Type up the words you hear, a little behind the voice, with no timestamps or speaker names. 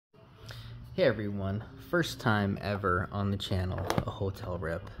Hey everyone, first time ever on the channel, a hotel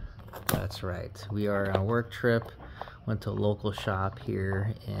rip. That's right, we are on a work trip, went to a local shop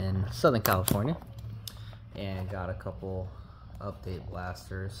here in Southern California and got a couple update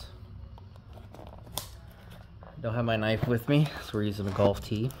blasters. Don't have my knife with me, so we're using a golf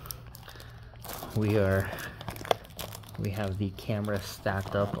tee. We have the camera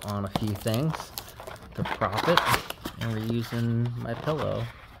stacked up on a few things to prop it, and we're using my pillow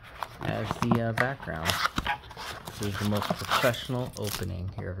as the background. This is the most professional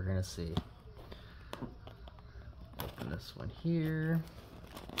opening you're ever gonna see. Open this one here.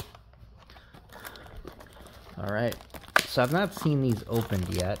 Alright, so I've not seen these opened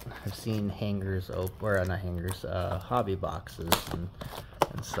yet. I've seen hangers or not hangers, hobby boxes and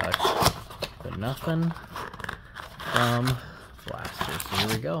such, but nothing from blasters. So here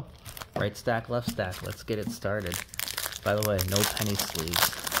we go. Right stack, left stack. Let's get it started. By the way, no penny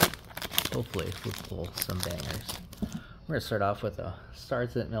sleeves. Hopefully we'll pull some bangers. We're gonna start off with a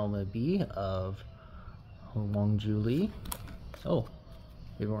Sergeant MLB of Wongjue Lee. Oh,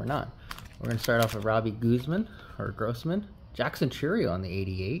 maybe we're not. We're gonna start off with Robbie Guzman or Grossman. Jackson Chourio on the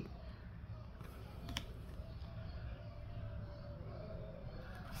 88.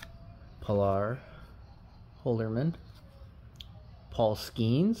 Pilar Holderman. Paul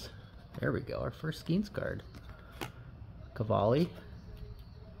Skeens. There we go, our first Skeens card. Cavalli.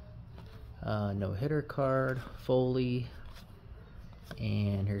 No hitter card, Foley,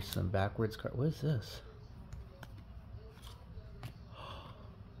 and here's some backwards card. What is this?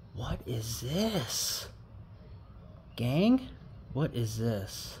 What is this? Gang? What is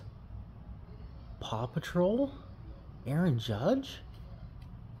this? Paw Patrol? Aaron Judge?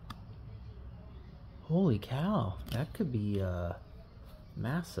 Holy cow, that could be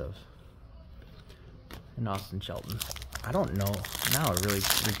massive. And Austin Shelton. I don't know. Now I really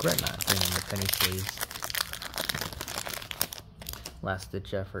regret not bringing the penny sleeves. Last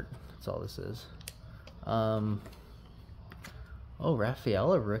ditch effort. That's all this is. Oh,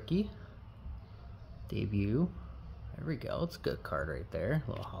 Rafaela rookie. Debut. There we go. It's a good card right there. A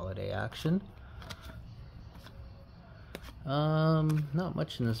little holiday action. Not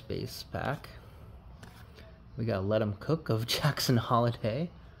much in this base pack. We got Let 'Em Cook of Jackson Holiday.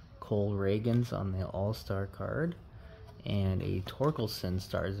 Cole Reagans on the All-Star card. And a Torkelson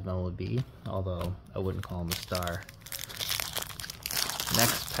Stars of MLB, although I wouldn't call him a star.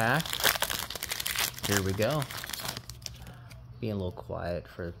 Next pack, here we go. Being a little quiet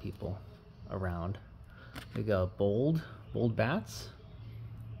for the people around. We got Bold Bats.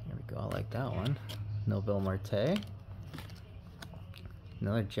 There we go, I like that one. Nobel Marte.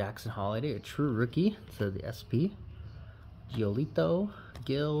 Another Jackson Holiday, a true rookie, so the SP. Giolito,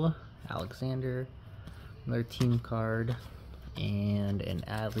 Gil, Alexander. Another team card, and an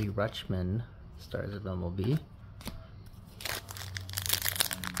Adley Rutschman Stars of MLB.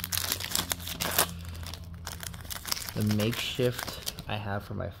 The makeshift I have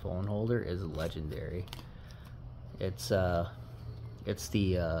for my phone holder is legendary. It's the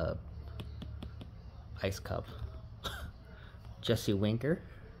ice cup. Jesse Winker,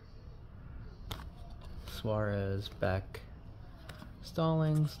 Suarez, Beck,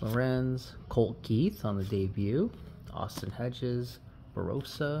 Stallings, Lorenz, Colt Keith on the debut, Austin Hedges,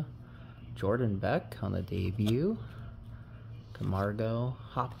 Barossa, Jordan Beck on the debut, Camargo,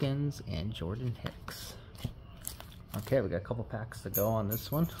 Hopkins, and Jordan Hicks. Okay, we got a couple packs to go on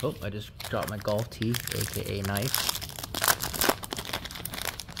this one. Oh, I just dropped my golf tee, aka knife.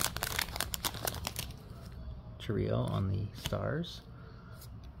 Chourio on the Stars.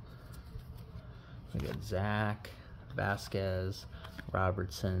 We got Zach, Vasquez,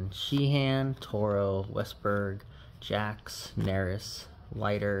 Robertson, Sheehan, Toro, Westberg, Jax, Neris,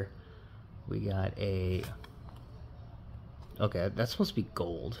 Leiter. We got a... Okay, that's supposed to be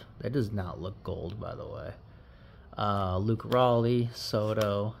gold. That does not look gold, by the way. Luke Raleigh,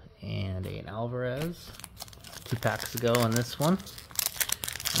 Soto, and an Alvarez. 2 packs to go on this one.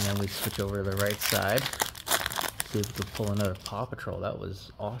 And then we switch over to the right side. See if we can pull another Paw Patrol. That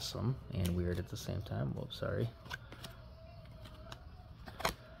was awesome and weird at the same time. Whoops, sorry.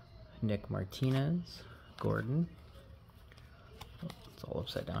 Nick Martinez, Gordon. Oh, it's all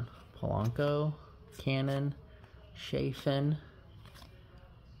upside down. Polanco, Cannon, Chafin,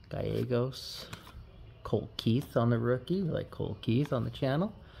 Gallegos, Colt Keith on the rookie. We like Colt Keith on the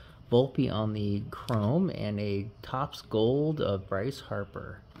channel. Volpe on the chrome, and a Topps Gold of Bryce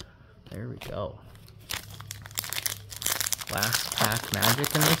Harper. There we go. Last pack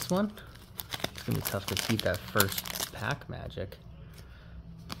magic in this one. It's gonna be tough to keep that first pack magic.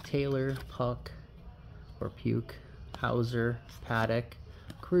 Taylor, Puck, or Puke, Hauser, Paddock,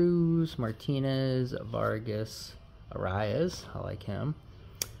 Cruz, Martinez, Vargas, Arias. I like him.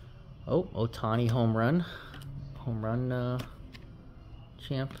 Oh, Ohtani home run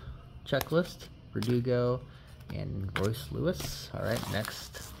champ checklist. Verdugo and Royce Lewis. All right,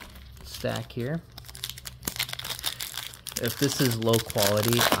 next stack here. If this is low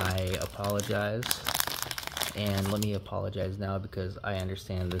quality, I apologize. And let me apologize now because I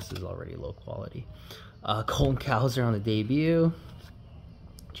understand this is already low quality. Colton Cowser on the debut.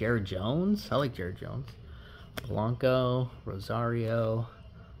 Jared Jones. I like Jared Jones. Blanco, Rosario,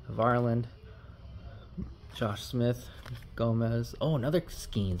 Varland, Josh Smith, Gomez. Oh, another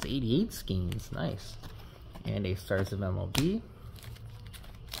Skeens. 88 Skeens. Nice. And a Stars of MLB.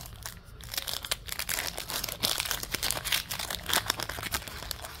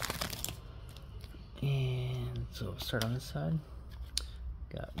 And so start on this side.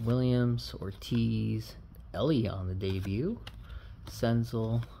 Got Williams, Ortiz, Ellie on the debut.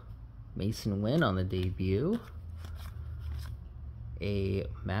 Senzel, Mason Wynn on the debut. A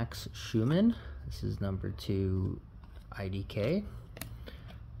Max Schumann. This is number 2 IDK.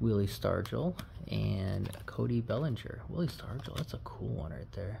 Willie Stargell and Cody Bellinger. Willie Stargell, that's a cool one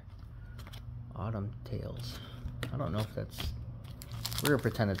right there. Autumn Tales. I don't know if that's... We're gonna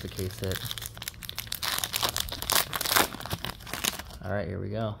pretend it's a case hit. Alright, here we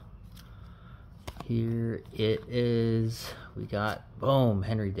go. Here it is. We got, boom,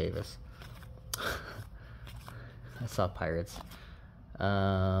 Henry Davis. I saw Pirates.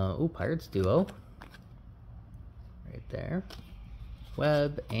 Pirates duo. Right there.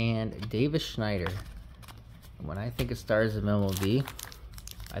 Webb and Davis Schneider. When I think of Stars of MLB,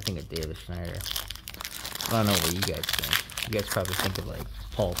 I think of Davis Schneider. I don't know what you guys think. You guys probably think of like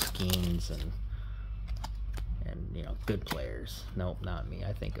Paul Skeens and you know, good players. Nope, not me.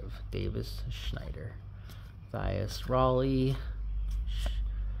 I think of Davis Schneider. Thias Raleigh.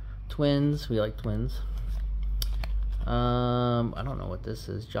 Twins. We like Twins. I don't know what this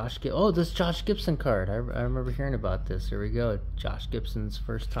is. Oh, this Josh Gibson card. I remember hearing about this. Here we go. Josh Gibson's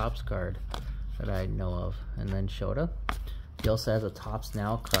first Topps card that I know of. And then Shota. He also has a Topps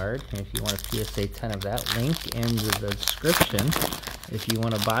Now card. And if you want a PSA 10 of that, link in the description if you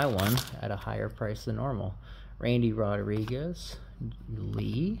want to buy one at a higher price than normal. Randy Rodriguez,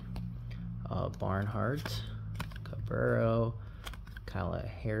 Lee, Barnhart, Cabrero, Kyle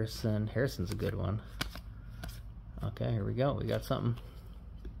Harrison. Harrison's a good one. Okay, here we go. We got something.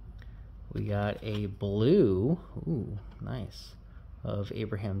 We got a blue, ooh, nice, of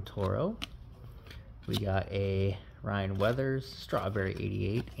Abraham Toro. We got a Ryan Weathers, Strawberry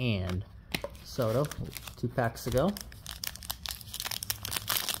 88, and Soto, 2 packs ago.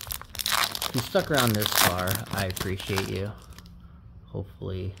 If you stuck around this far, I appreciate you.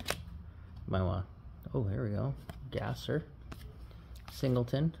 Hopefully, you might want. Oh, here we go. Gasser,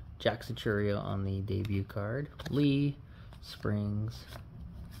 Singleton, Jackson Churio on the debut card. Lee, Springs,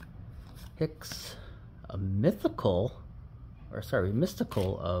 Hicks, a mystical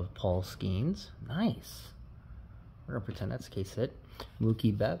of Paul Skeens. Nice. We're gonna pretend that's a case hit.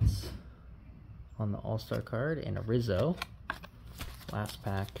 Mookie Betts on the All-Star card, and a Rizzo. Last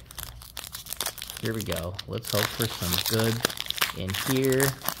pack. Here we go. Let's hope for some good in here.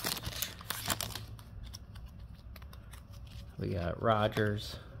 We got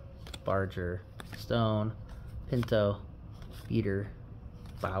Rogers, Barger, Stone, Pinto, Beater,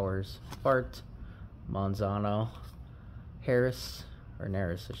 Bowers, Bart, Manzano, Harris, or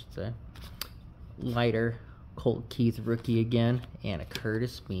Neris, I should say. Leiter, Colt Keith rookie again, and a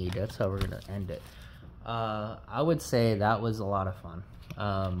Curtis Mead. That's how we're going to end it. I would say that was a lot of fun.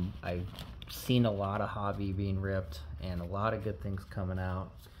 I've seen a lot of hobby being ripped and a lot of good things coming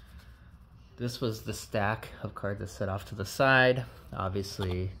out. This was the stack of cards that set off to the side.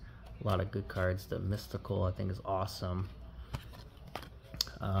 Obviously, a lot of good cards. The Mystical, I think, is awesome.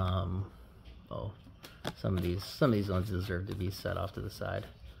 Some of these ones deserve to be set off to the side.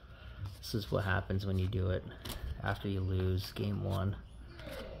 This is what happens when you do it after you lose game 1.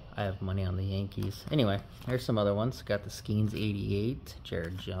 I have money on the Yankees. Anyway, here's some other ones. Got the Skeens 88,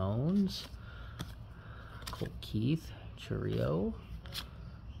 Jared Jones, Colt Keith, Churio,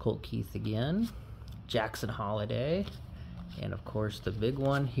 Colt Keith again, Jackson Holiday, and of course the big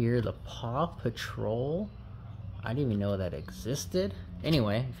one here, the Paw Patrol. I didn't even know that existed.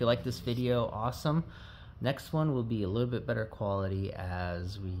 Anyway, if you like this video, awesome. Next one will be a little bit better quality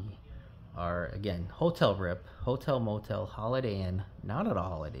as we are, again, hotel rip, hotel motel, Holiday Inn, not at a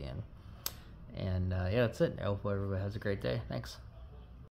Holiday Inn. And yeah, that's it. I hope everybody has a great day. Thanks.